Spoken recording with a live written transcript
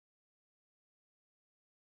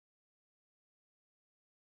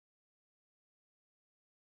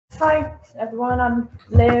Hi everyone, I'm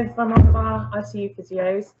Liv. I'm one of our ICU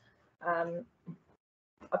physios. I've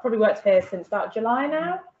probably worked here since about July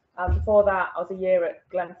now. Before that, I was a year at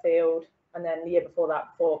Glenfield, and then the year before that,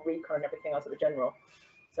 before Recon and everything, I was at the General.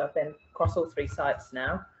 So I've been across all three sites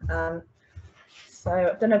now. So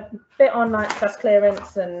I've done a bit on like chest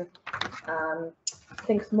clearance, and I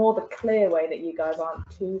think it's more the clear way that you guys aren't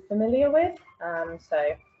too familiar with. So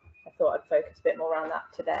I thought I'd focus a bit more around that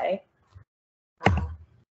today.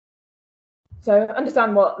 So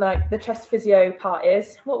understand what like the chest physio part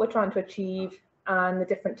is, what we're trying to achieve, and the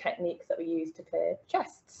different techniques that we use to clear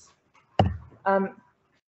chests. So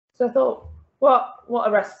I thought, what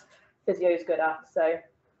are rest physios good at? So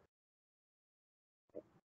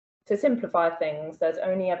to simplify things, there's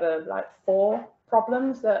only ever like 4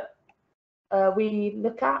 problems that we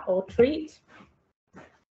look at or treat.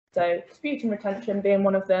 So sputum retention being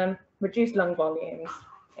one of them, reduced lung volumes,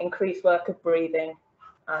 increased work of breathing,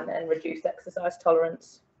 and then reduced exercise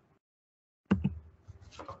tolerance.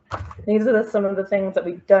 These are some of the things that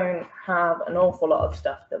we don't have an awful lot of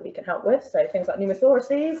stuff that we can help with. So things like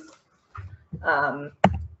pneumothoraces,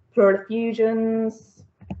 pleural effusions,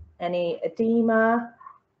 any edema,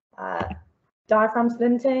 diaphragm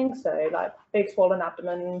splinting, so like big swollen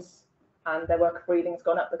abdomens, and their work of breathing's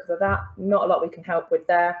gone up because of that. Not a lot we can help with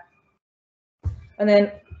there. And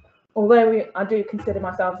then, although I do consider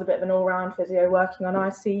myself as a bit of an all-round physio working on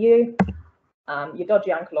ICU, your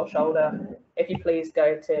dodgy ankle or shoulder, if you please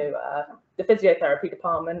go to the physiotherapy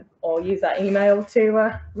department or use that email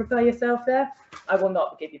to refer yourself there. I will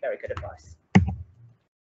not give you very good advice.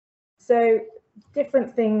 So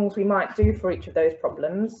different things we might do for each of those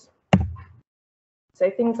problems. So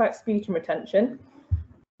things like sputum retention,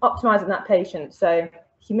 optimizing that patient. So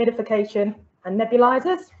humidification and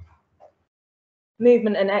nebulizers.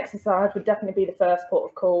 Movement and exercise would definitely be the first port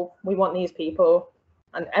of call. We want these people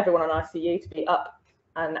and everyone on ICU to be up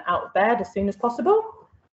and out of bed as soon as possible.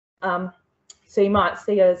 So you might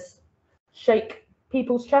see us shake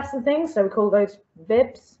people's chests and things. So we call those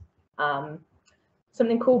VIBs.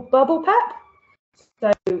 Something called bubble PEP.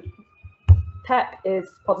 So PEP is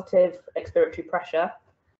positive expiratory pressure.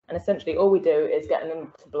 And essentially all we do is get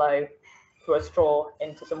them to blow through a straw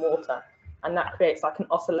into some water. And that creates like an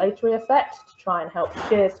oscillatory effect to try and help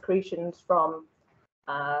shear secretions from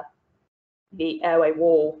the airway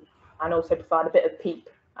wall, and also provide a bit of PEEP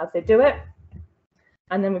as they do it.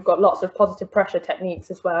 And then we've got lots of positive pressure techniques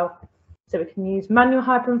as well. So we can use manual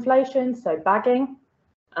hyperinflation, so bagging,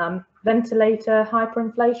 ventilator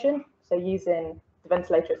hyperinflation, so using the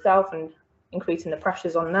ventilator itself and increasing the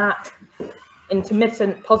pressures on that.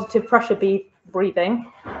 Intermittent positive pressure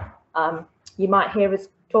breathing. You might hear us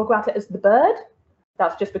talk about it as the bird.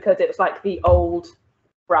 That's just because it was like the old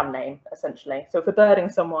brand name, essentially. So if we're birding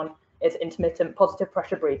someone, it's intermittent positive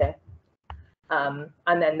pressure breathing. And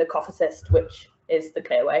then the cough assist, which is the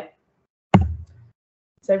clear way.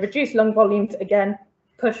 So reduce lung volumes, again,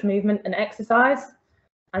 push movement and exercise.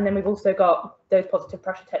 And then we've also got those positive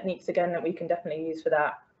pressure techniques again that we can definitely use for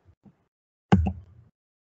that.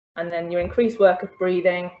 And then your increased work of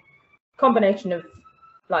breathing, combination of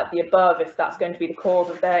like the above, if that's going to be the cause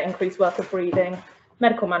of their increased work of breathing,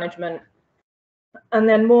 medical management, and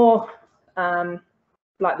then more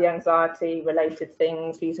like the anxiety related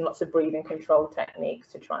things, using lots of breathing control techniques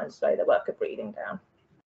to try and slow the work of breathing down.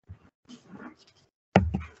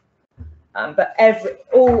 But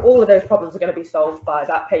all of those problems are going to be solved by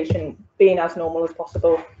that patient being as normal as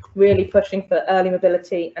possible, really pushing for early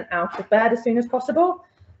mobility and out of bed as soon as possible.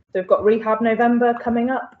 So we've got Rehab November coming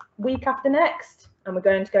up week after next, and we're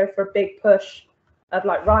going to go for a big push of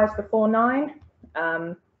like rise before 9.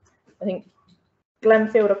 I think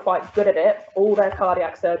Glenfield are quite good at it. All their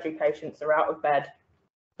cardiac surgery patients are out of bed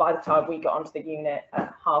by the time we get onto the unit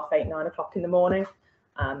at 8:30, 9 o'clock in the morning.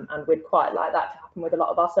 And we'd quite like that to happen with a lot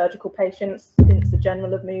of our surgical patients since the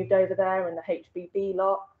General have moved over there, and the HBB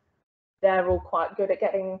lot. They're all quite good at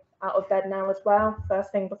getting out of bed now as well,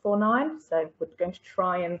 first thing before 9. So we're going to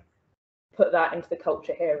try and put that into the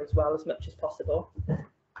culture here as well as much as possible.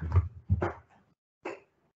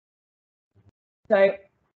 So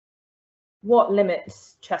what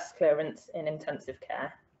limits chest clearance in intensive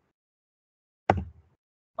care?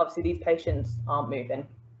 Obviously, these patients aren't moving.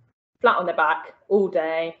 Flat on their back all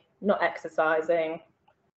day, not exercising,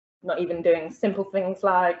 not even doing simple things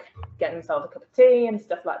like getting themselves a cup of tea and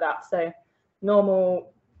stuff like that. So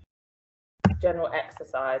normal general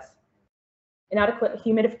exercise. Inadequate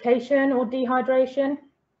humidification or dehydration.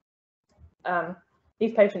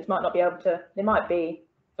 These patients might not be able to, they might be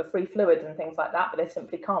for free fluids and things like that, but they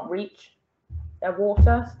simply can't reach their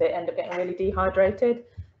water, so they end up getting really dehydrated.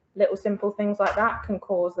 little simple things like that can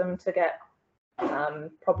cause them to get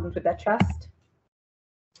problems with their chest.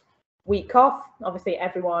 Weak cough, obviously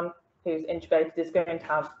everyone who's intubated is going to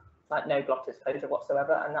have like no glottis closure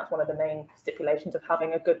whatsoever, and that's one of the main stipulations of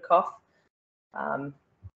having a good cough.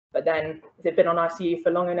 But then if they've been on ICU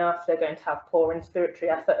for long enough, they're going to have poor inspiratory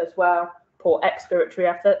effort as well, poor expiratory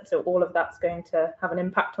effort, so all of that's going to have an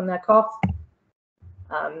impact on their cough.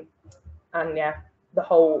 And yeah, the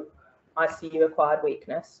whole ICU acquired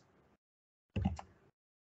weakness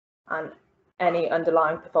and any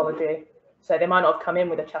underlying pathology. So they might not have come in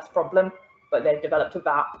with a chest problem, but they've developed a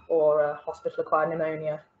VAP or a hospital-acquired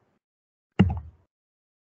pneumonia.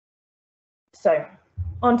 So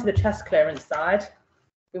onto the chest clearance side,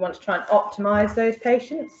 we want to try and optimize those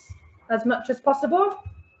patients as much as possible.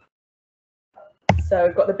 So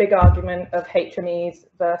we've got the big argument of HMEs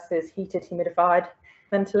versus heated humidified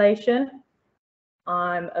ventilation.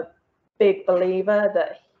 I'm a big believer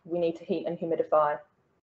that we need to heat and humidify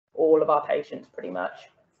all of our patients pretty much.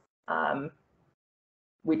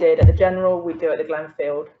 We did at the General, we do at the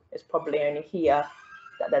Glenfield. It's probably only here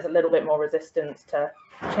that there's a little bit more resistance to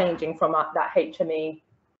changing from that HME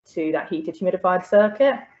to that heated humidified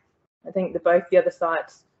circuit. I think both the other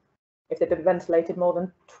sites, if they've been ventilated more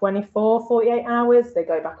than 24, 48 hours, they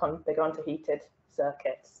go onto heated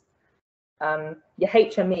circuits. Your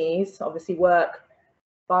HMEs obviously work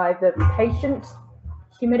by the patient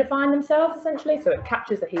humidifying themselves essentially, so it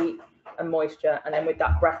captures the heat and moisture, and then with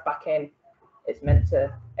that breath back in, it's meant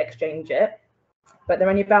to exchange it. But they're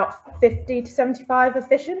only about 50 to 75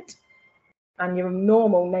 efficient, and your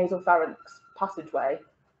normal nasal pharynx passageway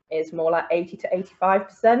is more like 80 to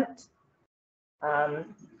 85%.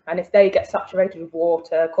 And if they get saturated with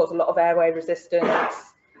water, cause a lot of airway resistance,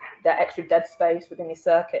 they're extra dead space within your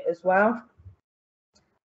circuit as well.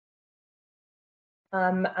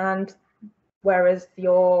 And whereas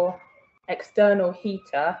your external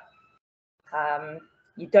heater,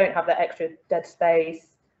 you don't have that extra dead space.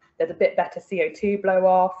 There's a bit better CO2 blow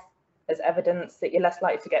off. There's evidence that you're less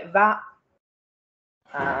likely to get VAP.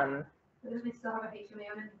 Don't they still have a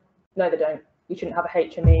HME on it? No, they don't. You shouldn't have a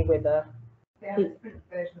HME with a. They have a different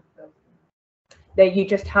version of filter. You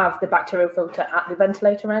just have the bacterial filter at the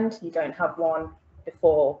ventilator end. You don't have one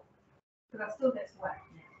before. But that still gets wet.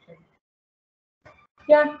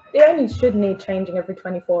 Yeah, it only should need changing every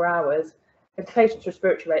 24 hours. If the patient's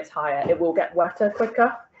respiratory rate's higher, it will get wetter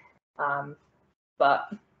quicker.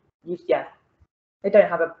 But yeah, they don't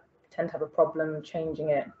tend to have a problem changing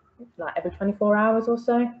it like every 24 hours or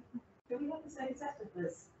so. Do we have the same setup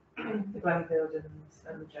as the Glenfield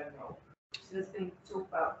and the General? So there's been talk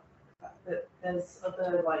about that there's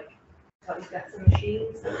other like slightly better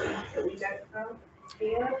machines that we don't have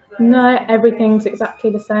here. No, everything's exactly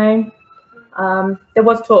the same. There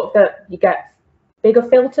was talk that you get bigger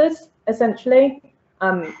filters essentially,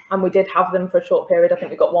 and we did have them for a short period. I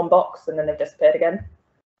think we got one box and then they've disappeared again.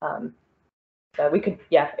 So we could,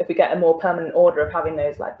 yeah, if we get a more permanent order of having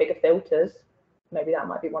those like bigger filters, maybe that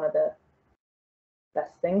might be one of the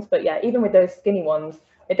best things. But yeah, even with those skinny ones,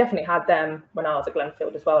 they definitely had them when I was at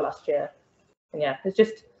Glenfield as well last year. And yeah, it's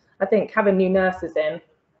just, I think having new nurses in,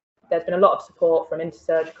 there's been a lot of support from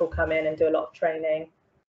intersurgical come in and do a lot of training.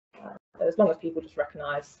 As long as people just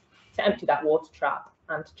recognise to empty that water trap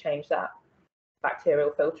and to change that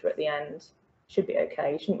bacterial filter at the end, should be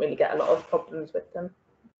okay. You shouldn't really get a lot of problems with them.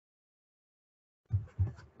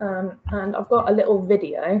 And I've got a little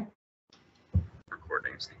video.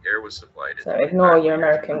 Recordings, the air was supplied. So ignore your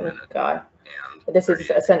American guy. This is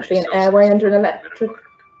essentially an airway under an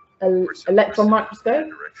electron microscope.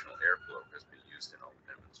 Directional airflow has been used in all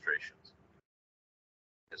the demonstrations.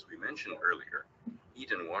 As we mentioned earlier,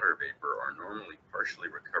 heat and water vapor are normally partially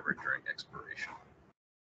recovered during expiration.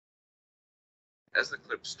 As the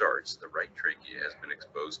clip starts, the right trachea has been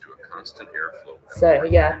exposed to a constant airflow. So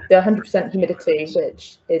yeah, the 100% humidity,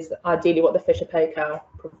 which is ideally what the Fisher-Paykel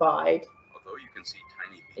provide. Although you can see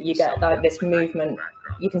tiny, you get like this movement.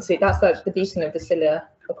 You can see that's like the beating of the cilia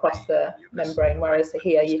across the membrane, whereas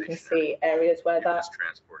here you can see areas where that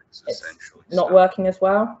it's not working as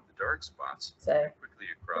well. The dark spots so quickly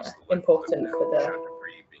across yeah, the important for the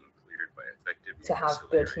to have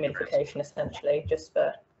good humidification essentially, just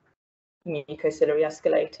for mucociliary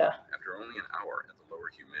escalator. After only an hour at the lower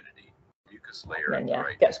humidity, mucus layer and then yeah,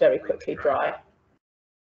 gets very quickly dry.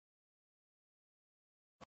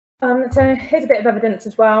 So here's a bit of evidence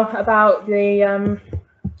as well about the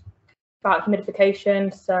about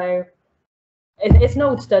humidification. So it's an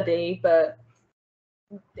old study, but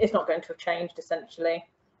it's not going to have changed essentially.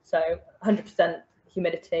 So 100%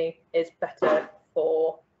 humidity is better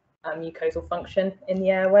for mucosal function in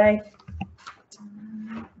the airway.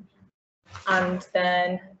 And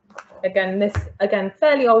then again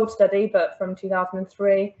fairly old study, but from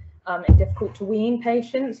 2003, in difficult to wean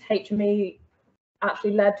patients, HME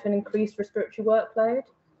actually led to an increased respiratory workload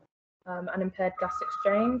and impaired gas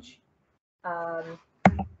exchange.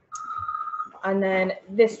 And then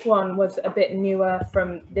this one was a bit newer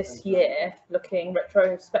from this year, looking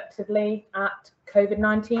retrospectively at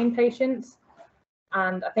COVID-19 patients.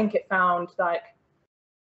 And I think it found, like,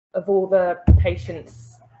 of all the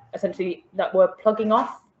patients essentially that were plugging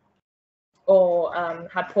off or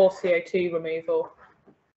had poor CO2 removal,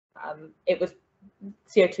 it was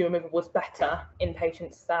CO2 removal was better in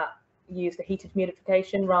patients that used the heated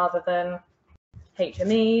humidification rather than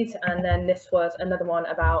HMEs. And then this was another one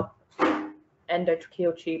about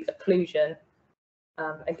endotracheal tube occlusion,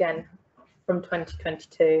 again from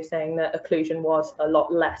 2022, saying that occlusion was a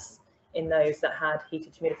lot less in those that had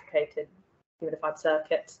heated humidified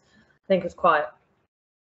circuits. I think it was quite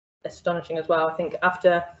astonishing as well. I think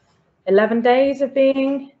after 11 days of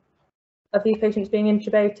these patients being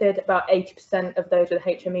intubated, about 80% of those with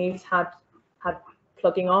HMEs had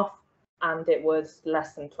plugging off, and it was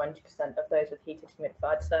less than 20% of those with heated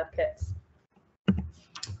humidified circuits.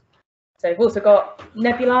 So we've also got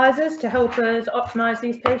nebulizers to help us optimize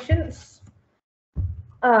these patients.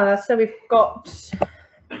 So we've got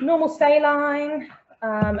normal saline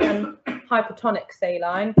and hypertonic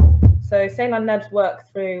saline. So saline nebs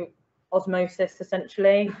work through osmosis,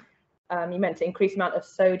 essentially. You're meant to increase the amount of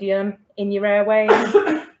sodium in your airways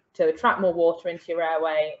to attract more water into your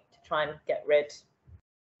airway to try and get rid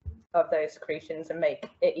of those secretions and make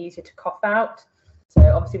it easier to cough out. So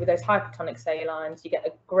obviously with those hypertonic salines, you get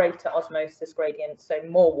a greater osmosis gradient, so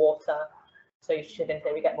more water. So you should, in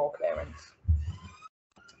theory, get more clearance.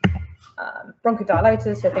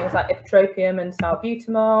 Bronchodilators, so things like ipratropium and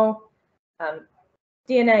salbutamol.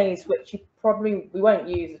 DNAs, which we won't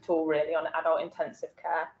use at all really on adult intensive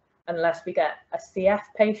care unless we get a CF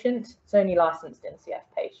patient. It's only licensed in CF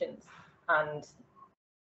patients, and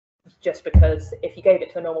just because if you gave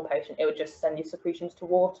it to a normal patient, it would just send you secretions to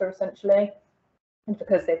water essentially. And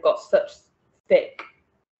because they've got such thick,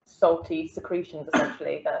 salty secretions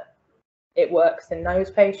essentially, that it works in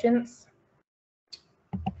those patients.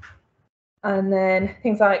 And then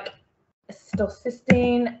things like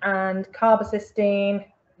acetylcysteine and carbocysteine,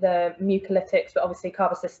 the mucolytics, but obviously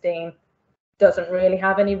carbocysteine doesn't really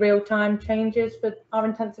have any real-time changes for our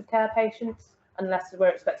intensive care patients unless we're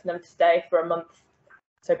expecting them to stay for a month.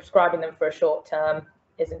 So prescribing them for a short term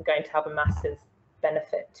isn't going to have a massive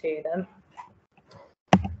benefit to them.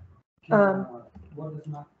 What does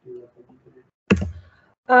NAC do?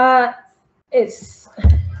 I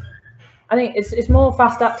think it's more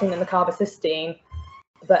fast acting than the carbocysteine,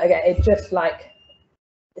 but again, it's like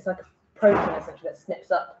a protein essentially that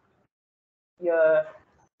snips up the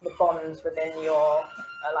bonds within your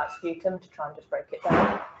like sputum to try and just break it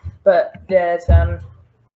down. But there's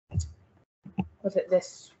was it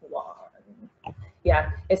this one?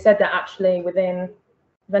 Yeah, it said that actually within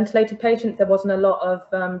ventilated patients there wasn't a lot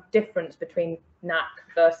of difference between NAC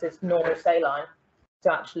versus normal saline.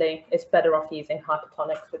 So actually it's better off using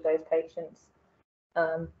hypertonics with those patients.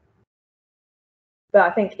 But I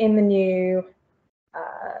think in the new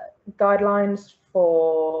guidelines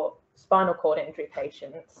for spinal cord injury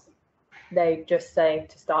patients, they just say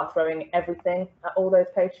to start throwing everything at all those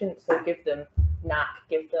patients. So give them NAC,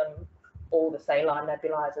 give them all the saline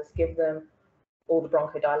nebulizers, give them all the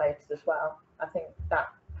bronchodilators as well. I think that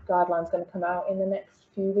guideline's going to come out in the next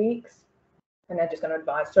few weeks, and they're just going to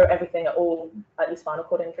advise throw everything at the spinal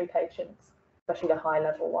cord injury patients, especially the high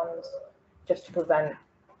level ones, just to prevent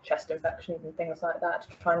chest infections and things like that,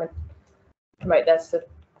 to try and promote their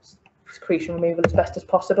secretion removal as best as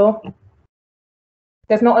possible.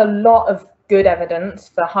 There's not a lot of good evidence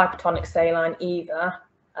for hypertonic saline either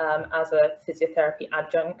as a physiotherapy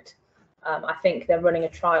adjunct. I think they're running a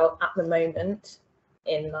trial at the moment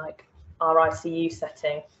in like our ICU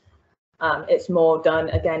setting. It's more done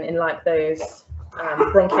again in like those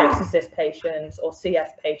bronchiectasis patients or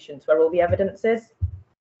CF patients where all the evidence is.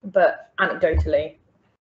 But anecdotally,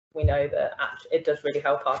 we know that it does really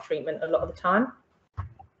help our treatment a lot of the time.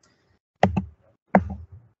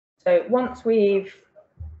 So once we've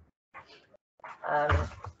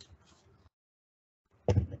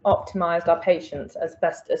optimized our patients as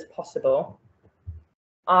best as possible,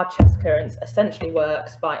 our chest clearance essentially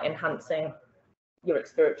works by enhancing your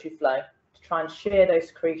expiratory flow to try and shear those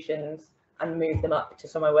secretions and move them up to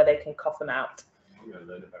somewhere where they can cough them out.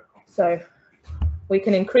 So we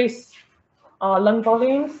can increase our lung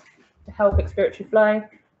volumes to help expiratory flow.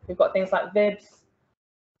 We've got things like VIBs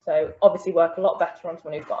So obviously work a lot better on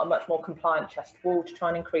someone who's got a much more compliant chest wall to try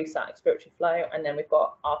and increase that expiratory flow. And then we've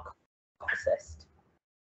got our cough assist.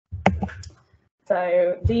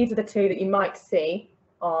 So these are the two that you might see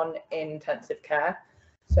on intensive care.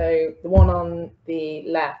 So the one on the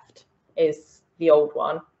left is the old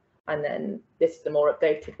one, and then this is the more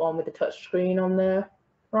updated one with the touch screen on the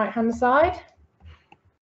right hand side.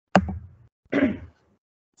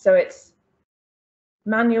 So it's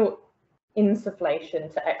manual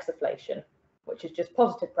insufflation to exsufflation, which is just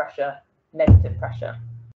positive pressure, negative pressure.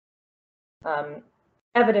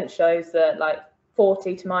 Evidence shows that like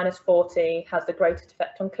 40 to -40 has the greatest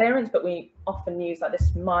effect on clearance, but we often use like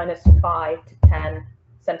this -5 to 10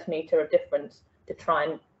 centimetre of difference to try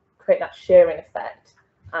and create that shearing effect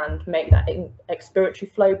and make that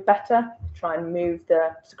expiratory flow better, to try and move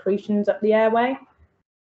the secretions up the airway.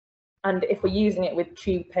 And if we're using it with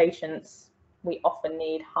tube patients, we often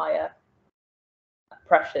need higher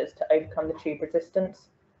pressures to overcome the tube resistance.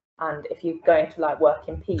 And if you're going to like work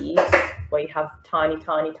in PEs where you have tiny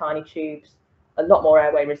tubes, a lot more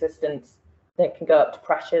airway resistance, they can go up to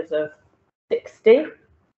pressures of 60,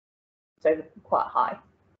 so quite high.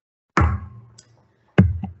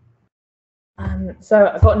 So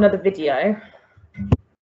I've got another video.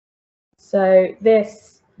 So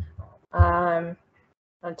this, I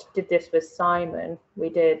did this with Simon. We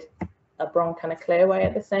did a bronch and a clearway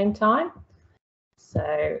at the same time.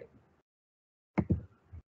 So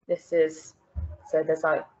this is, so there's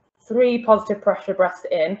like 3 positive pressure breaths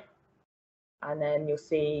in, and then you'll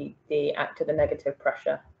see the active and negative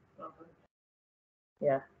pressure.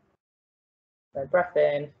 Yeah. So breath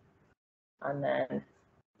in, and then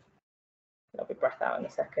there'll be breath out in a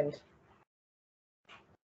second.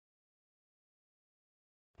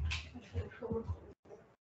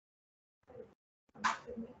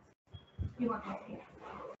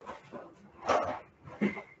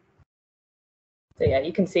 So yeah,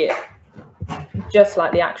 you can see it, just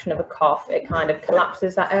like the action of a cough, it kind of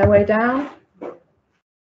collapses that airway down. So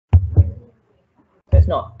it's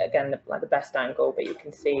not, again, like the best angle, but you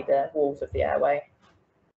can see the walls of the airway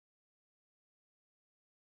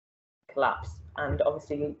collapse and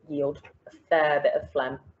obviously yield a fair bit of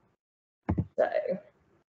phlegm. So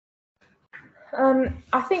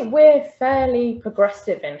I think we're fairly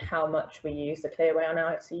progressive in how much we use the clearway on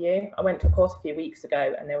ICU. I went to a course a few weeks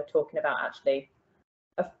ago and they were talking about actually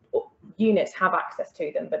units have access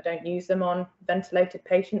to them but don't use them on ventilated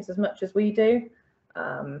patients as much as we do.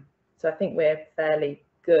 So I think we're fairly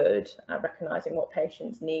good at recognising what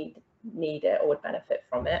patients need it or would benefit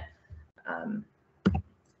from it.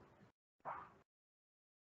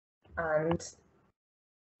 And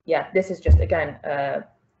yeah, this is just, again,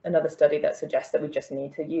 another study that suggests that we just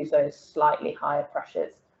need to use those slightly higher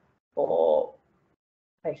pressures for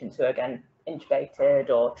patients who are, again, intubated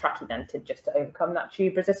or tracheodented, just to overcome that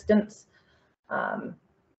tube resistance.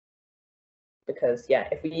 Because yeah,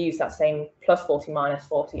 if we use that same +40,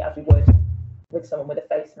 -40 as we would with someone with a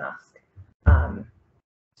face mask,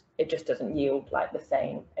 it just doesn't yield like the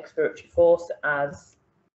same expiratory force as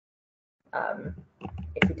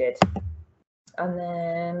if we did. And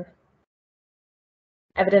then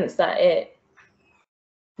evidence that it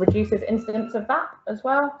reduces incidence of VAP as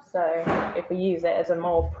well. So if we use it as a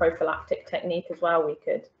more prophylactic technique as well, we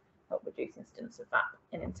could help reduce incidence of VAP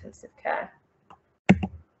in intensive care.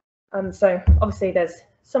 So obviously there's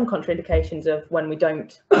some contraindications of when we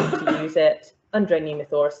don't want to use it: undrained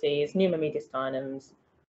pneumothoraces, pneumomediastinums,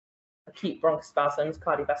 acute bronchospasms,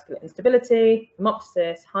 cardiovascular instability,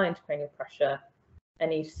 hemoptysis, high intracranial pressure,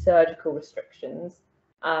 any surgical restrictions.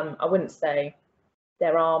 I wouldn't say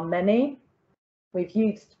there are many. I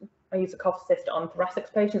used a cough assist on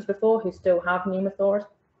thoracic patients before who still have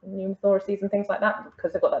pneumothoraces and things like that,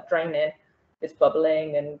 because they've got that drain in, it's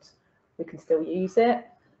bubbling, and we can still use it.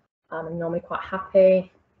 I'm normally quite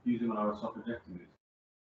happy. Use them on our esophagectomy.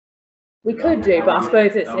 We could do, but I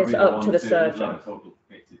suppose it's up to the surgeon.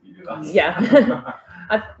 Yeah,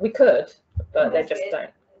 we could, but they just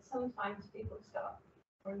don't. Sometimes people start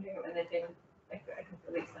wondering when they think they can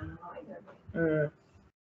release them online.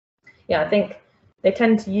 Yeah, I think they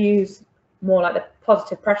tend to use more like the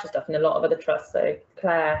positive pressure stuff in a lot of other trusts. So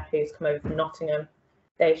Claire, who's come over from Nottingham,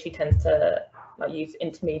 she tends to like use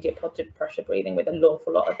intermediate positive pressure breathing with an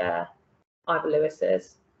awful lot of their Ivor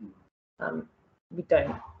Lewis's. We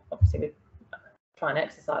don't, obviously, we try and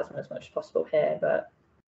exercise them as much as possible here, but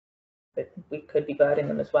we could be burdening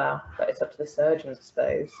them as well. But it's up to the surgeons, I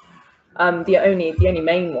suppose. The only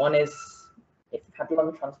main one is if you've had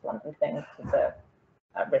lung transplant and things, because they're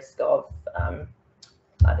at risk of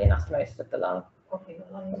like the anastomosis of the lung.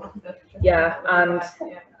 Yeah,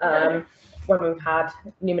 and when we've had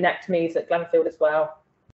pneumonectomies at Glenfield as well,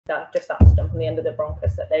 that stump on the end of the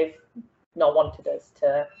bronchus that they've not wanted us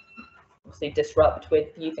to obviously disrupt with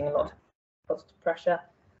using a lot of positive pressure.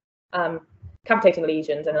 Cavitating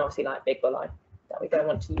lesions, and then obviously like big bulli that we don't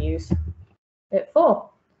want to use it for.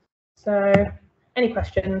 So any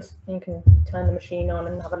questions, you can turn the machine on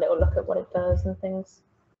and have a little look at what it does and things.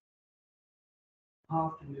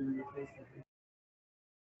 How often do we replace that?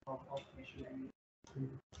 How often should we?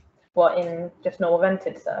 What, in just normal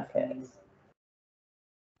vented circuits?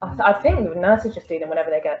 I think the nurses just do them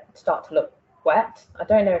whenever they start to look wet. I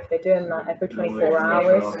don't know if they do them like every 24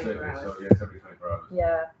 hours. So yes, every 24 hours.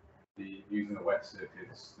 Yeah. Using the wet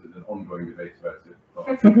circuits, there's an ongoing debate about it.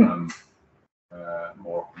 But,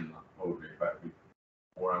 more often than that, probably about every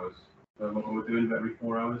 4 hours. So what we're doing about every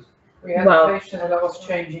 4 hours? We had a patient that was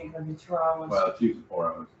changing every 2 hours. Well, 2 to 4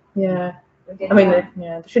 hours. Yeah. I mean,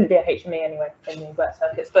 there shouldn't be a HME anyway in the wet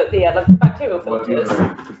circuits, but yeah, like bacterial filters.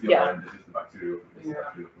 Yeah.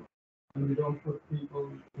 And we don't put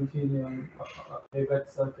people continue on a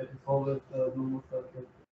wet circuit, it's always the normal circuit.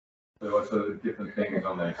 So different things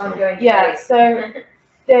on there. Yeah, so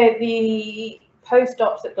the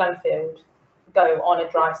post-ops at Glenfield go on a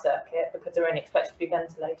dry circuit because they're only expected to be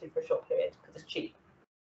ventilated for a short period because it's cheap.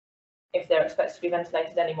 If they're expected to be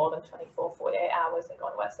ventilated any more than 24, 48 hours, they go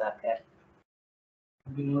on a wet circuit.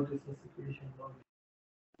 Have you noticed the situation on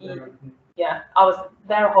Yeah, I was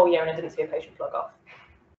there a whole year and I didn't see a patient plug off.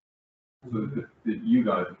 So you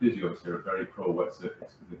guys, the physios here, are very pro wet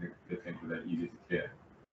circuits because they think that they're easy to clear.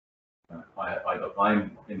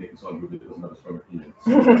 I'm in the consultant group that doesn't have a strong opinion.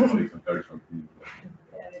 So my colleagues have very strong opinions.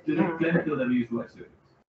 Do Glenfield ever use wet circuits?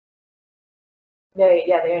 They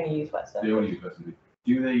only use wet circuits. They only use wet circuits.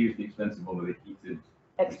 Do they use the expensive one with the heated?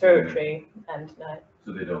 Expiratory, and no.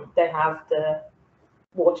 So they don't. They have the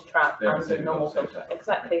water trap They have and the the same normal setup. filter.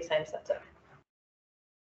 Exactly the same setup.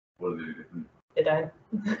 What do they do different? They don't.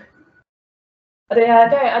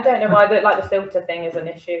 I don't know why the filter thing is an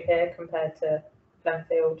issue here compared to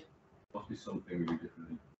Glenfield. Must be something we do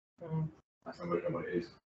differently. I can't work out what it is.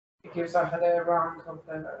 Because I had a rank of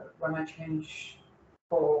when I changed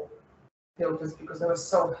for filters because they were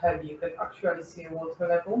so heavy, you could actually see a water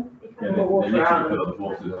level. Yeah, they literally fill up the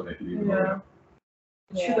water, don't they? Yeah.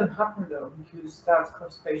 It shouldn't happen though, because that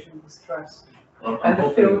causes patient distress. I'm And the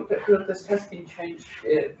hoping- filters has been changed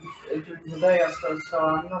during the day as well, so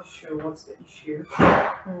I'm not sure what's the issue.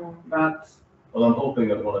 But Well, I'm hoping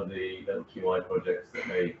that one of the little QI projects that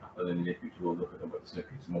may happen in the near future will look at the wet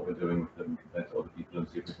circuits and what we're doing with them compared to other people and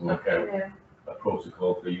see if we can work out a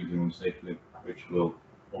protocol for using them safely, which will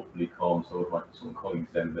hopefully calm some of my colleagues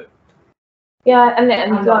down a bit. Yeah, and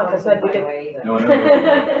like I said, we did. No, I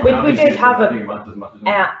know. We did have I think it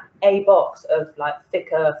matters. a box of like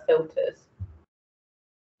thicker filters,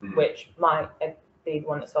 which might be the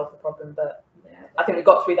one that solved the problem, but I think we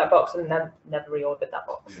got through that box and then never reordered that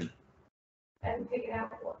box. And figured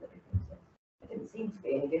out what the difference is. It didn't seem to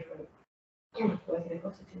be any different. Whether they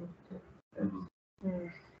got it in.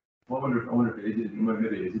 I wonder if is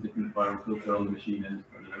it different viral filter on the machine end?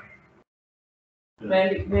 I don't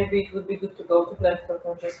know. maybe it would be good to go to Glenfield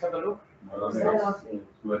and just have a look. Well, I think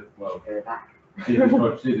it's worth, well, Go back. see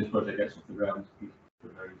if this project gets off the ground.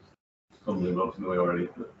 We're very stumbling blocks in the way already.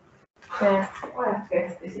 But Yeah, Well, I have to go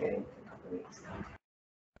to physio in a couple of weeks.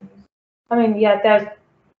 I mean, yeah,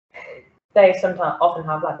 they often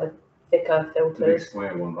have like the thicker the big filters.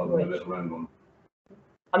 square one rather than the little round one.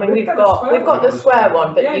 I mean, we've got the square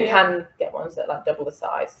one, but you can get ones that like double the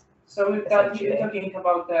size. So we've got, you're talking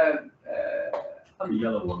about The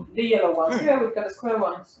yellow one. the yellow ones. Yeah, we've got the square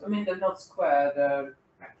ones. I mean, they're not square, they're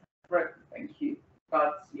thank you.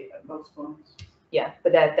 But yeah, those ones. Yeah,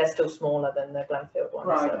 but they're still smaller than the Glenfield ones.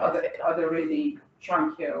 Right, so are they're they, thicker. are they really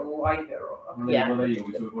chunkier or wider? Or, Yeah. Well, there you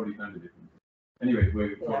go. We've already found a difference. Anyway,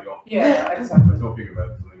 we're totally off. yeah, exactly. We're talking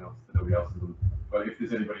about something else that nobody else has done. But if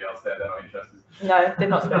there's anybody else there, they're not interested. No, they've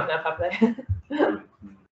not spoken up, have they?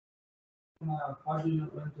 How do you know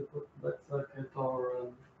when to put wet circuit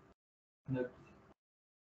or net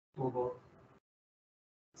toolbox?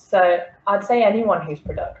 So I'd say anyone who's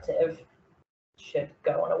productive should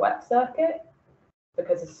go on a wet circuit,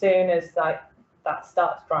 because as soon as like that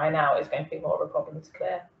starts drying out, it's going to be more of a problem to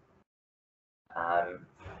clear.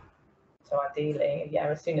 So ideally, yeah,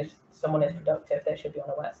 as soon as someone is productive, they should be on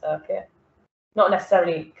a wet circuit. Not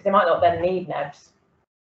necessarily, because they might not then need nebs.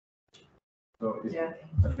 So it's, Yeah.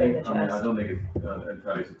 I don't think it's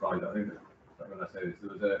entirely surprising. I think that when I say this,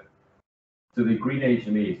 there was so the green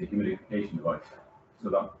HME is a humidification device. So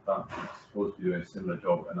that's supposed to be doing a similar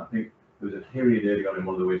job. And I think there was a period early on in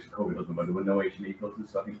one of the waves of COVID, wasn't there, where there were no HME filters.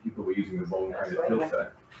 So I think people were using the wrong kind of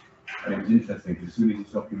filter. And it was interesting because as soon as you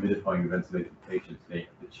stop humidifying the ventilated patients, the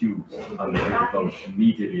tubes and the lungs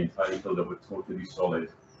immediately entirely filled up with totally solid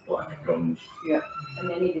black gums. And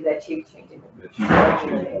they needed their tube changing. The tubes are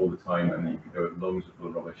changing all the time, and their lungs are full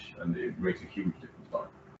of rubbish, and it makes a huge difference. Like,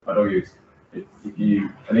 I know if you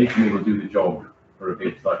an HME will do the job for a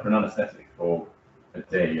bit, like for an anaesthetic for a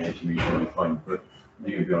day, an HME is really fine, but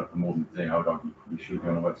you can be on it for more than a day. I would argue you should be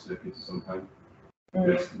on a wet circuit of some kind.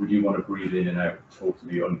 Because would you want to breathe in and out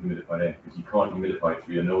totally unhumidified air? Because you can't humidify it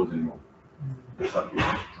through your nose anymore. It's like it's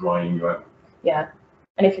just drying you out. Yeah.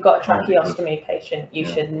 And if you've got a tracheostomy patient, you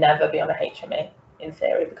should never be on a HME in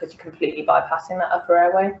theory because you're completely bypassing that upper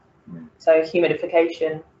airway. So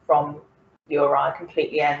humidification from the URI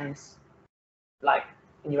completely ends like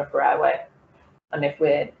in your upper airway. And if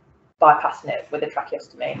we're bypassing it with a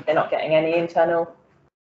tracheostomy, they're not getting any internal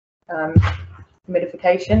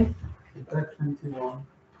humidification. At 21,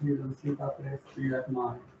 you don't see that S3 at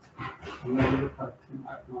night. And then you look at him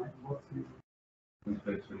at night. What's his?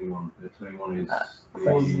 21. The 21 is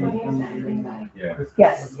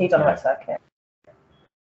Yes, he's on a wet circuit.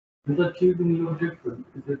 Is the tubing look different?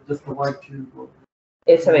 Is it just a white tube? Or?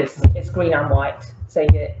 So it's green and white. So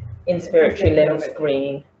your inspiratory limb's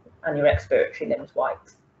green and your expiratory limb's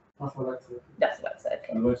white. That's what I said. That's a wet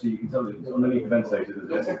circuit. And also you can tell that underneath the ventilator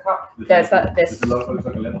there's a cup. There's a lot looks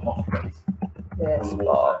like a little hot plate. This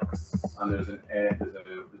box. And there's a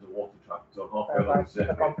water trap. So halfway along the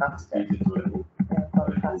circuit, feeds into a little how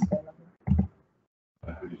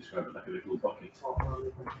do you describe it? Like a little bucket. So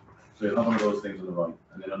you'll have one of those things on the right,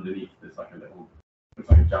 and then underneath there's like a little, it's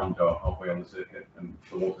like a jam jar halfway on the circuit, and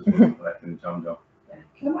the water's going to collect in the jam jar.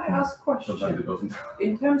 Can I ask a question? Sometimes it doesn't.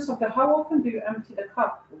 In terms of how often do you empty the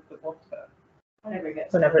cup with the water? Whenever it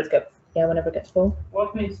gets. Whenever it gets full.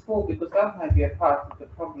 What means full? Because that might be a part of the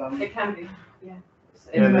problem. It can be, yeah. It's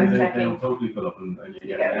Yeah, worth they'll checking. totally fill up and you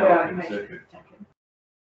get Yeah, an hour in the information, circuit. checking.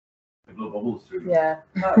 They blow bubbles through. Yeah.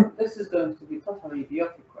 Now, this is going to be a totally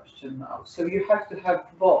idiotic question now. So you have to have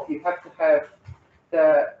both. You have to have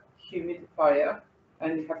the humidifier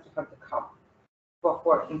and you have to have the cup, both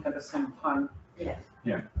working at the same time. Yes.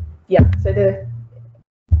 Yeah. So the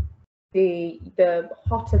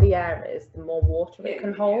hotter the air is, the more water it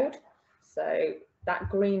can hold. So that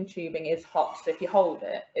green tubing is hot. So if you hold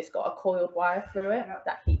it, it's got a coiled wire through it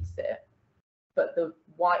that heats it. But the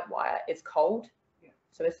white wire is cold.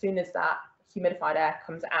 So as soon as that humidified air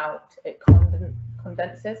comes out, it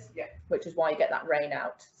condenses, which is why you get that rain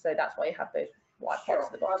out. So that's why you have those white pots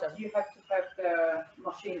at the bottom. But you have to have the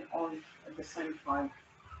machine on at the same time.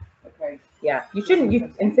 Okay. Yeah, you shouldn't.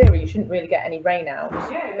 In theory, you shouldn't really get any rain out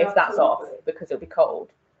if that's off because it'll be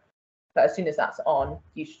cold. But as soon as that's on,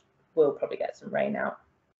 you will probably get some rain out.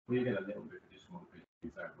 Well, you get a little bit of just one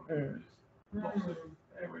piece out, just lots of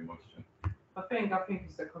airway moisture. I think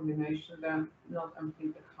it's a combination then, not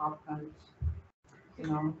emptying the cup and, you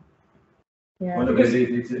know. Yeah. Well, Because,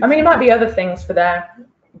 I mean, it might be other things for their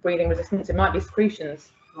breathing resistance. It might be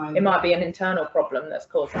secretions. It might be an internal problem that's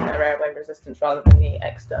causing their airway resistance rather than the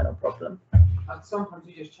external problem. And sometimes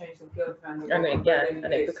you just change the filter and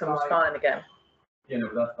it becomes fine again. Yeah, no,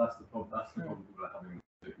 but that's the problem. That's the problem people are having with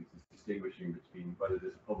circuits, is distinguishing between whether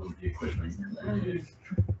there's a problem with the equipment, which is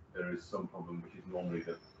there is some problem, which is normally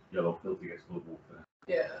the yellow filter gets full of water.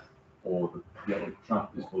 Yeah. Or the yellow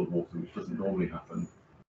trap is full of water, which doesn't normally happen.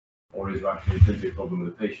 Or is there actually a intrinsic problem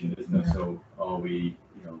with the patient, isn't there? So are we,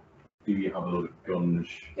 do you have a lot of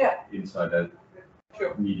gunge inside that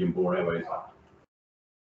medium bore airways?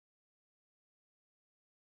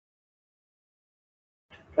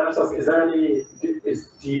 Can I just ask, is there any, do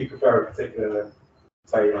you prefer a particular,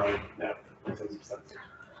 say, no, in terms of percentage?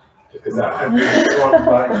 Because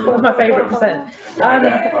What's my favourite percent?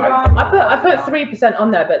 I put 3%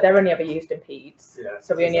 on there, but they're only ever used in peds. Yeah,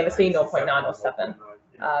 so we only ever see 0.9 or 7.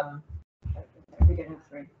 We don't have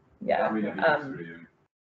 3. Yeah. We never use 3,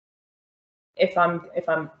 If I'm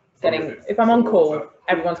on call,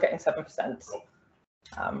 everyone's getting 7%.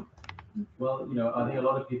 Well, I think a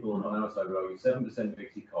lot of people on our side will argue 7%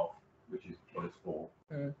 makes you cough, which is what it's for.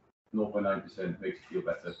 0.9% makes you feel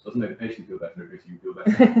better. Doesn't make the patient feel better, it makes you feel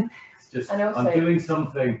better. It's just, And also, I'm doing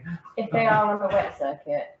something. If they are on a wet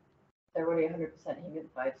circuit, they're already 100%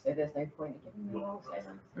 humidified, so there's no point in giving them all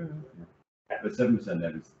 7. But 7%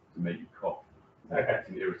 then is to make you cough. Okay. It's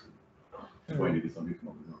an irritant. That's why you need something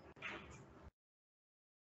small as well.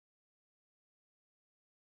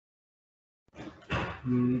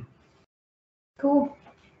 Cool.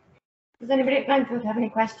 Does anybody at Glenfield have any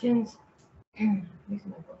questions? You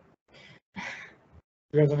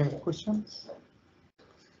guys have any questions?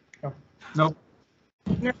 No.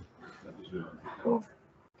 Cool.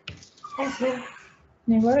 Thanks, Lou.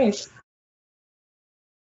 No worries.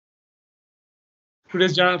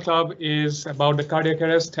 Today's Journal Club is about the cardiac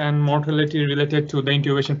arrest and mortality related to the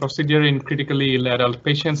intubation procedure in critically ill adult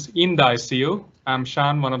patients in the ICU. I'm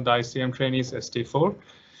Shan, one of the ICM trainees, ST4.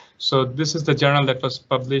 So this is the journal that was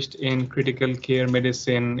published in Critical Care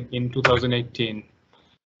Medicine in 2018,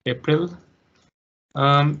 April.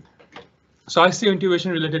 So ICU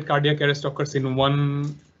intubation related cardiac arrest occurs in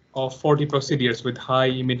 1 of 40 procedures with high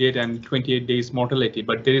immediate and 28 days mortality,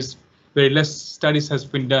 but there is very less studies has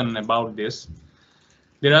been done about this.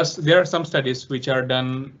 There are some studies which are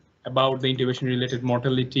done about the intubation related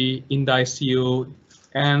mortality in the ICU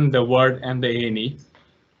and the ward and the A&E.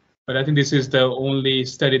 But I think this is the only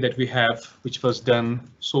study that we have which was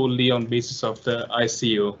done solely on basis of the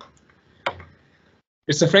ICU.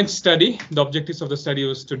 It's a French study. The objectives of the study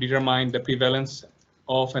was to determine the prevalence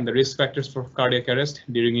of and the risk factors for cardiac arrest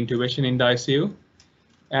during intubation in the ICU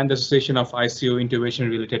and the association of ICU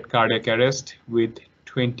intubation related cardiac arrest with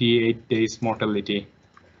 28 days mortality.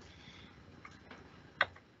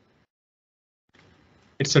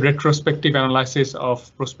 It's a retrospective analysis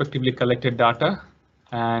of prospectively collected data,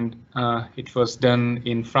 and it was done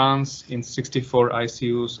in France in 64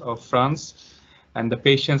 ICUs of France, and the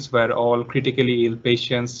patients were all critically ill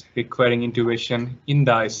patients requiring intubation in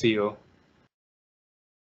the ICU.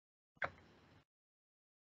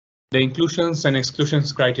 The inclusions and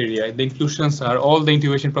exclusions criteria. The inclusions are all the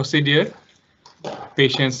intubation procedure,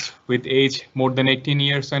 patients with age more than 18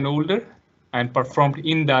 years and older, and performed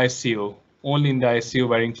in the ICU. Only in the ICU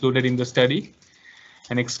were included in the study.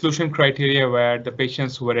 An exclusion criteria where the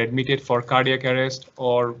patients who were admitted for cardiac arrest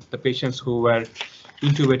or the patients who were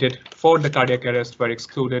intubated for the cardiac arrest were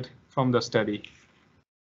excluded from the study.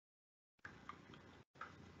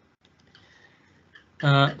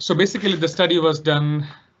 So basically the study was done,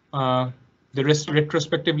 they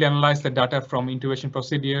retrospectively analyzed the data from intubation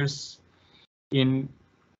procedures in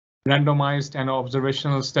randomized and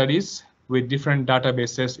observational studies with different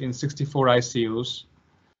databases in 64 ICUs.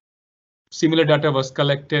 Similar data was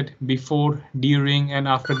collected before, during, and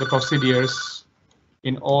after the procedures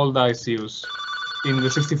in all the ICUs, in the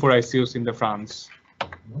 64 ICUs in the France.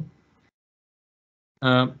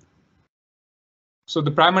 So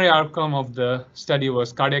the primary outcome of the study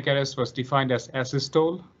was cardiac arrest was defined as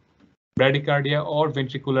asystole, bradycardia, or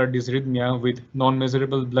ventricular dysrhythmia with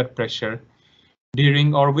non-measurable blood pressure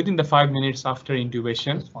during or within the 5 minutes after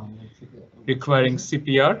intubation, requiring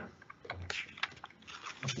CPR.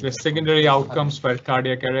 The secondary outcomes were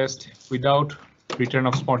cardiac arrest without return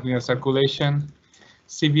of spontaneous circulation,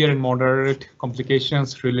 severe and moderate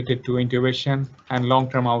complications related to intubation, and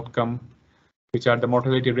long-term outcome, which are the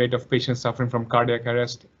mortality rate of patients suffering from cardiac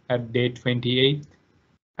arrest at day 28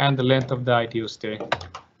 and the length of the ITU stay.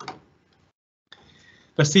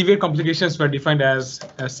 The severe complications were defined as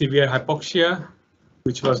severe hypoxia,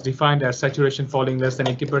 which was defined as saturation falling less than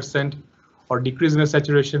 80% or decrease in the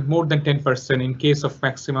saturation more than 10% in case of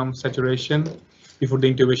maximum saturation before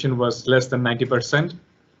the intubation was less than 90%.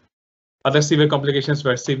 Other severe complications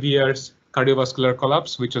were severe cardiovascular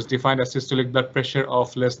collapse, which was defined as systolic blood pressure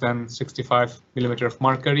of less than 65 mm of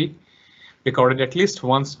mercury, recorded at least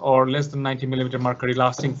once, or less than 90 mm mercury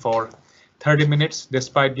lasting for 30 minutes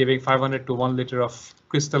despite giving 500 to 1 liter of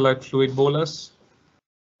crystalloid fluid bolus,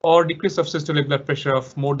 or decrease of systolic blood pressure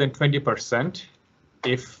of more than 20%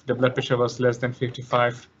 if the blood pressure was less than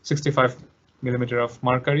 65 mm of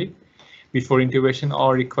mercury before intubation,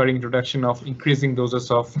 or requiring introduction of increasing doses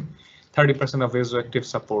of 30% of vasoactive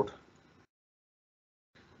support.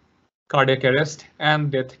 Cardiac arrest and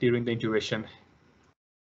death during the intubation.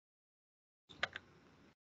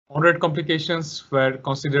 Moderate complications were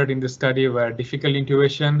considered in the study were difficult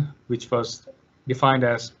intubation, which was defined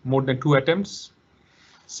as more than 2 attempts,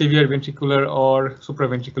 severe ventricular or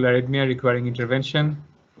supraventricular arrhythmia requiring intervention,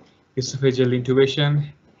 esophageal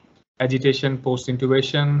intubation, agitation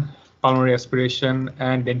post-intubation, pulmonary aspiration,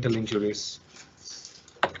 and dental injuries.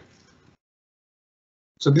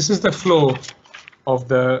 So this is the flow of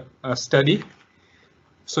the study.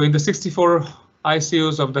 So in the 64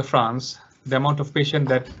 ICUs of the France, the amount of patients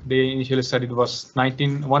that they initially studied was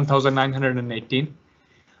 1,918.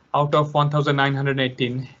 Out of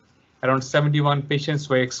 1,918, around 71 patients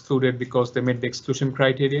were excluded because they met the exclusion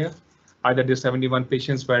criteria. Either the 71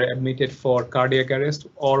 patients were admitted for cardiac arrest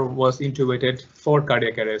or was intubated for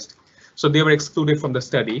cardiac arrest. So they were excluded from the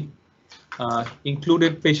study.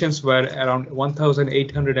 Included patients were around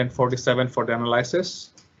 1,847 for the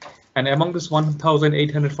analysis. And among this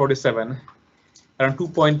 1,847, around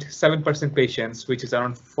 2.7% patients, which is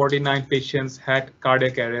around 49 patients, had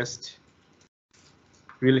cardiac arrest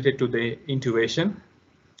related to the intubation.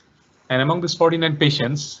 And among these 49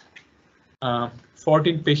 patients,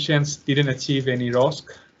 14 patients didn't achieve any ROSC,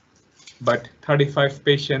 but 35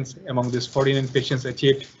 patients among these 49 patients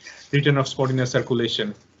achieved return of spontaneous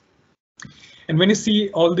circulation. And when you see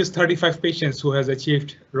all these 35 patients who has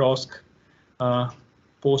achieved ROSC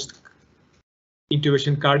post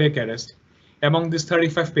intubation cardiac arrest, among these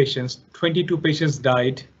 35 patients, 22 patients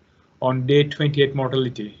died on day 28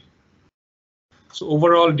 mortality. So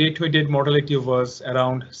overall, day 28 mortality was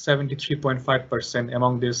around 73.5%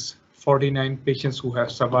 among these 49 patients who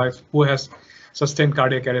have survived, who has sustained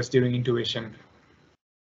cardiac arrest during intubation.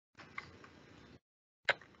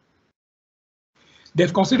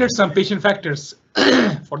 They've considered some patient factors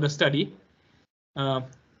for the study.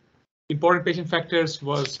 Important patient factors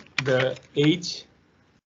was the age.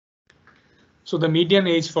 So the median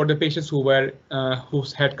age for the patients who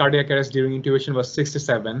had cardiac arrest during intubation was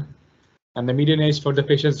 67, and the median age for the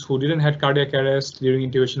patients who didn't have cardiac arrest during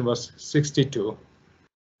intubation was 62.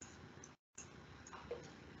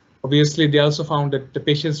 Obviously, they also found that the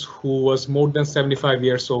patients who was more than 75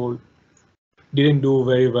 years old didn't do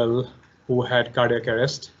very well who had cardiac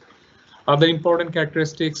arrest. Other important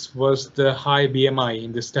characteristics was the high BMI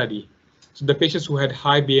in the study. So the patients who had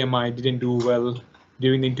high BMI didn't do well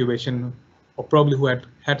during the intubation, or probably who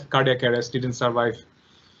had cardiac arrest didn't survive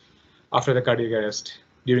after the cardiac arrest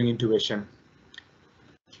during intubation.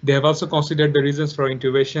 They have also considered the reasons for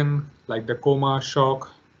intubation, like the coma,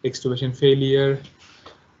 shock, extubation failure,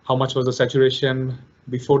 how much was the saturation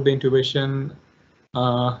before the intubation,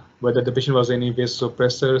 whether the patient was any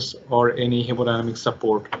vasopressors or any hemodynamic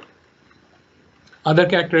support. Other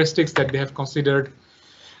characteristics that they have considered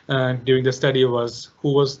during the study was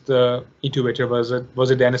who was the intubator. Was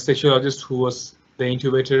it the anesthesiologist who was the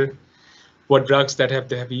intubator? What drugs that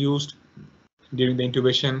they have used during the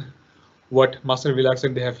intubation? What muscle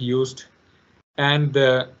relaxant they have used? And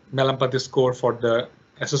the Mallampati score for the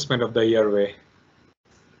assessment of the airway.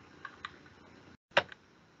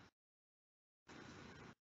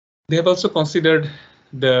 They have also considered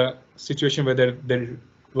the situation whether there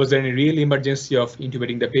was any real emergency of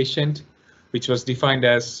intubating the patient, which was defined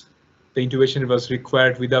as the intubation was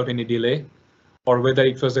required without any delay, or whether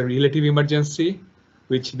it was a relative emergency,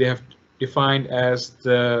 which they have defined as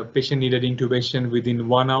the patient needed intubation within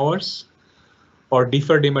 1 hour, or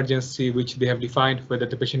deferred emergency, which they have defined whether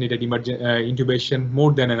the patient needed intubation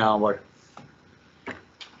more than an hour.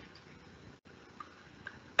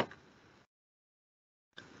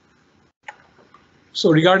 So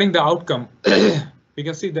regarding the outcome, we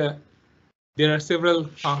can see that there are several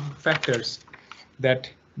factors that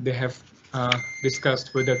they have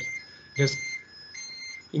discussed whether it is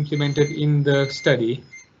implemented in the study.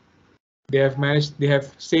 They have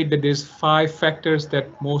said that there's 5 factors that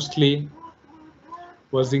mostly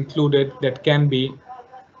was included that can be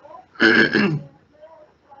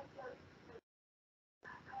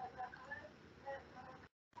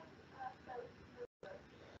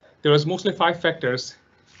there was mostly 5 factors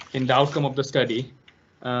in the outcome of the study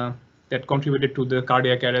that contributed to the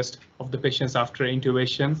cardiac arrest of the patients after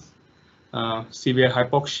intubation: severe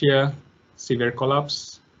hypoxia, severe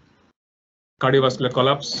collapse, cardiovascular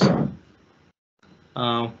collapse,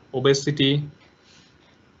 obesity.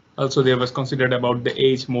 Also, there was considered about the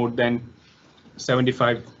age more than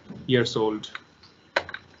 75 years old.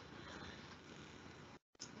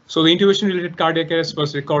 So the intubation-related cardiac arrest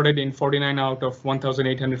was recorded in 49 out of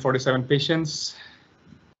 1,847 patients,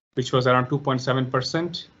 which was around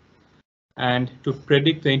 2.7%. And to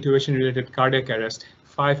predict the intubation-related cardiac arrest,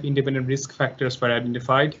 5 independent risk factors were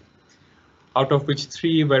identified, out of which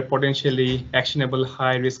 3 were potentially actionable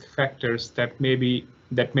high-risk factors that may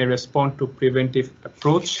respond to preventive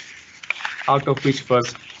approach, out of which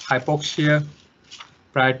was hypoxia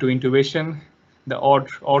prior to intubation. The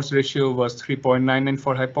odds ratio was 3.99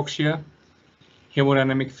 for hypoxia.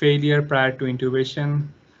 Hemodynamic failure prior to intubation.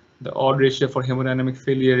 The odd ratio for hemodynamic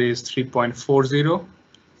failure is 3.40.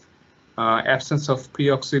 Absence of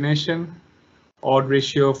pre-oxygenation. Odd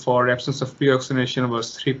ratio for absence of pre-oxygenation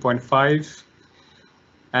was 3.5.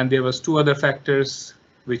 And there was 2 other factors,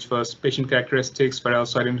 which was patient characteristics were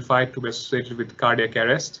also identified to be associated with cardiac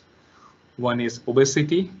arrest. One is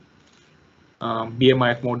obesity,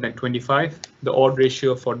 BMI of more than 25. The odd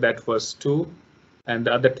ratio for that was 2. And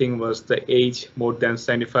the other thing was the age more than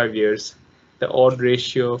 75 years. The odd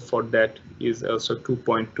ratio for that is also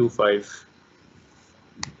 2.25.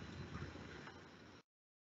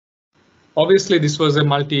 Obviously, this was a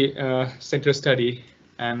multi-center study,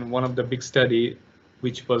 and one of the big study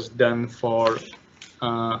which was done for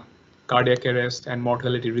cardiac arrest and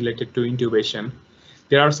mortality related to intubation.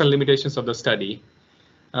 There are some limitations of the study.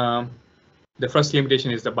 The first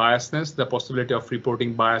limitation is the biasness, the possibility of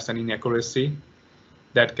reporting bias and inaccuracy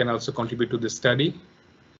that can also contribute to the study.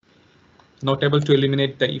 Not able to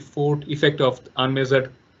eliminate the effect of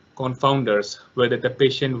unmeasured confounders, whether the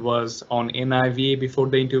patient was on NIV before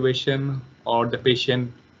the intubation or the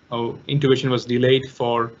patient intubation was delayed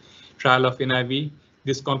for trial of NIV.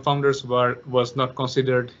 These confounders was not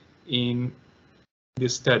considered in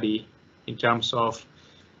this study in terms of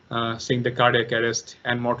seeing the cardiac arrest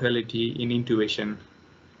and mortality in intubation.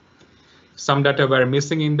 Some data were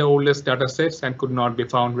missing in the oldest data sets and could not be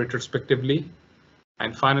found retrospectively.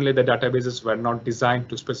 And finally, the databases were not designed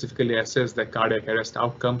to specifically assess the cardiac arrest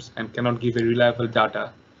outcomes and cannot give a reliable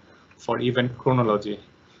data for event chronology.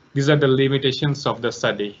 These are the limitations of the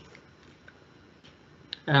study.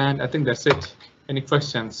 And I think that's it. Any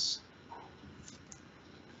questions?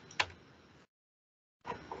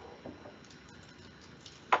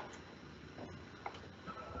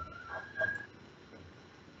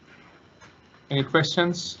 Any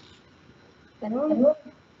questions?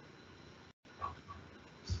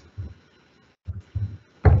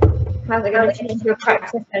 How's it going to change your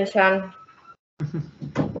practice then, Shan?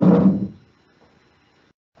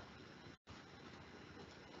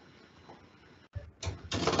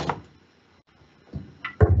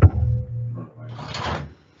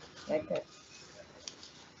 Okay.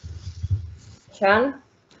 Shan?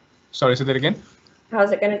 Sorry, say that again.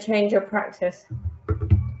 How's it going to change your practice?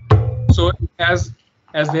 So as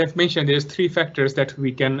they have mentioned, there's 3 factors that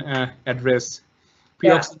we can address.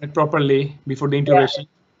 Pre-oxygenate properly before the intubation.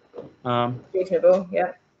 Reasonable,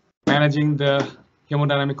 yeah. Managing the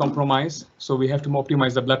hemodynamic compromise. So we have to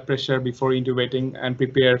optimize the blood pressure before intubating and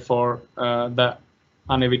prepare for the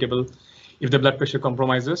inevitable if the blood pressure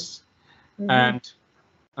compromises. And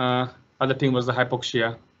other thing was the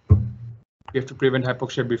hypoxia. We have to prevent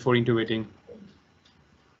hypoxia before intubating.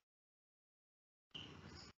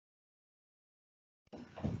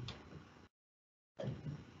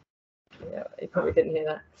 Yeah, you probably didn't hear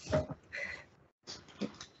that.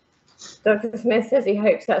 Dr. Smith says he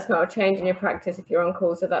hopes that's not a change in your practice if you're on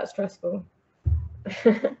calls are that stressful.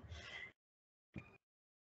 I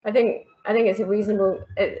think it's a reasonable.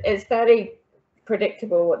 It's fairly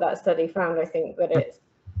predictable what that study found. I think that it's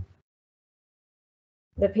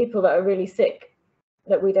the people that are really sick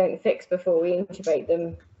that we don't fix before we intubate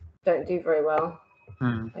them don't do very well.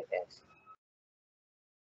 I guess.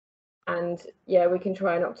 And yeah, we can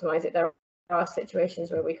try and optimize it. There are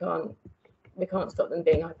situations where we can't stop them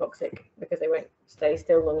being hypoxic because they won't stay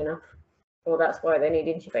still long enough, or that's why they need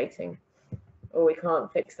intubating, or we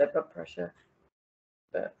can't fix their blood pressure.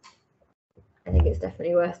 But I think it's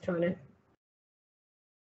definitely worth trying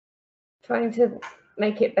to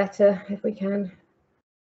make it better if we can.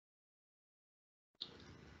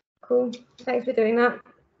 Cool. Thanks for doing that.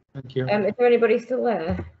 Thank you. Is there anybody still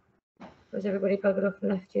there? Or has everybody buggered off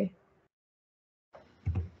and left you?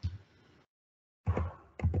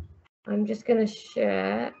 I'm just going to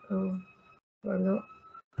share. Oh, or I'm not.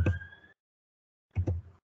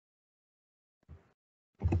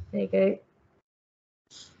 There you go.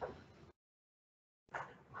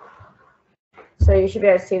 So you should be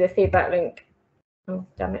able to see the feedback link. Oh,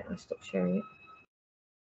 damn it, I stopped sharing it.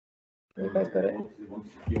 You both got it.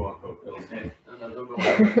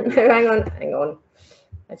 No, hang on.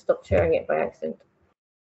 I stopped sharing it by accident.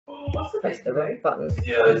 Press the wrong button.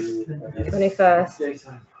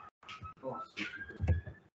 21st.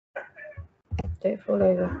 Don't fall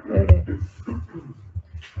over. Okay.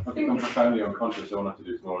 I think I'm profoundly unconscious, so I'll have to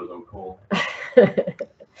do tomorrow's on call. So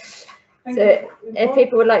if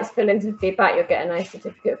people would like to fill in some feedback, you'll get a nice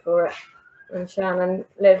certificate for it. And Shan and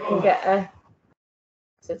Liv can get a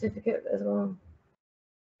certificate as well.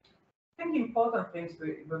 I think important things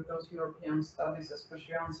with those European studies,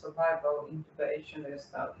 especially on survival intubation, is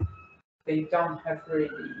that they don't have really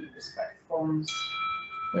the spec forms.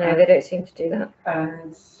 No, they don't seem to do that.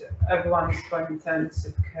 And everyone is for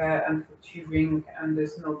intensive care and for tubing, and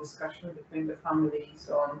there's no discussion between the families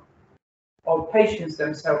or patients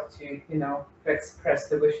themselves to, express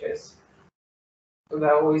the wishes. So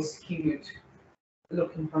they're always skewed,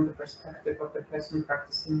 looking from the perspective of the person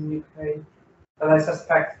practicing in the UK. But I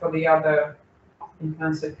suspect for the other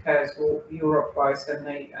intensive cares, Europe-wise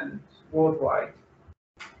and worldwide,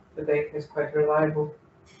 the data is quite reliable.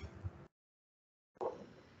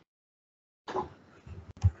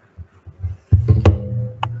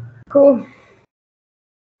 Cool.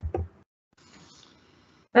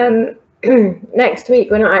 Next week,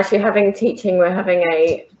 we're not actually having teaching, we're having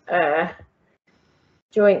a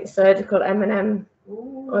joint surgical M&M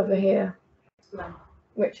over here,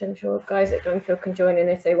 which I'm sure guys at Glenfield can join in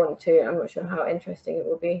if they want to. I'm not sure how interesting it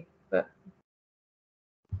will be, but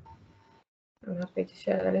I'm happy to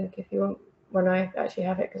share the link if you want, when I actually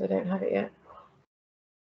have it, because I don't have it yet.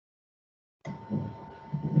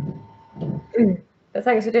 But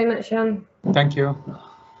thanks for doing that, Sean. Thank you.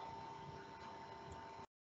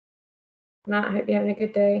 Matt, I hope you're having a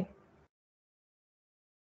good day.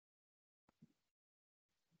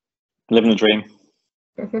 Living the dream.